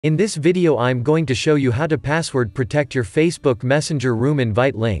In this video I'm going to show you how to password protect your Facebook Messenger room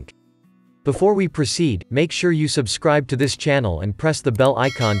invite link. Before we proceed, make sure you subscribe to this channel and press the bell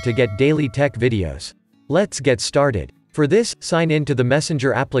icon to get daily tech videos. Let's get started. For this, sign in to the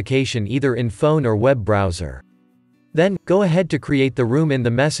Messenger application either in phone or web browser. Then, go ahead to create the room in the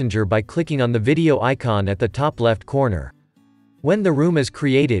Messenger by clicking on the video icon at the top left corner. When the room is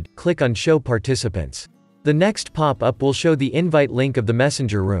created, click on Show Participants. The next pop-up will show the invite link of the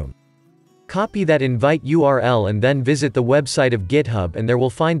Messenger room. Copy that invite URL and then visit the website of GitHub and there will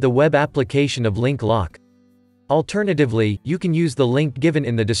find the web application of Link Lock. Alternatively, you can use the link given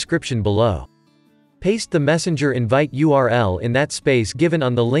in the description below. Paste the Messenger invite URL in that space given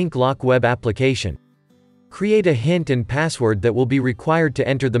on the Link Lock web application. Create a hint and password that will be required to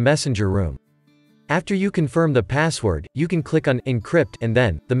enter the Messenger room. After you confirm the password, you can click on Encrypt and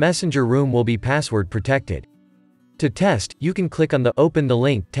then, the Messenger room will be password protected. To test, you can click on the Open the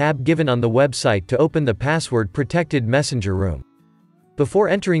Link tab given on the website to open the password protected Messenger room. Before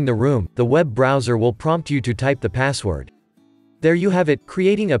entering the room, the web browser will prompt you to type the password. There you have it,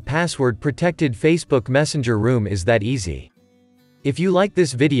 creating a password protected Facebook Messenger room is that easy. If you like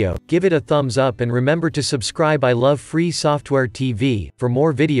this video, give it a thumbs up and remember to subscribe. I love free software TV, for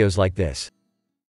more videos like this.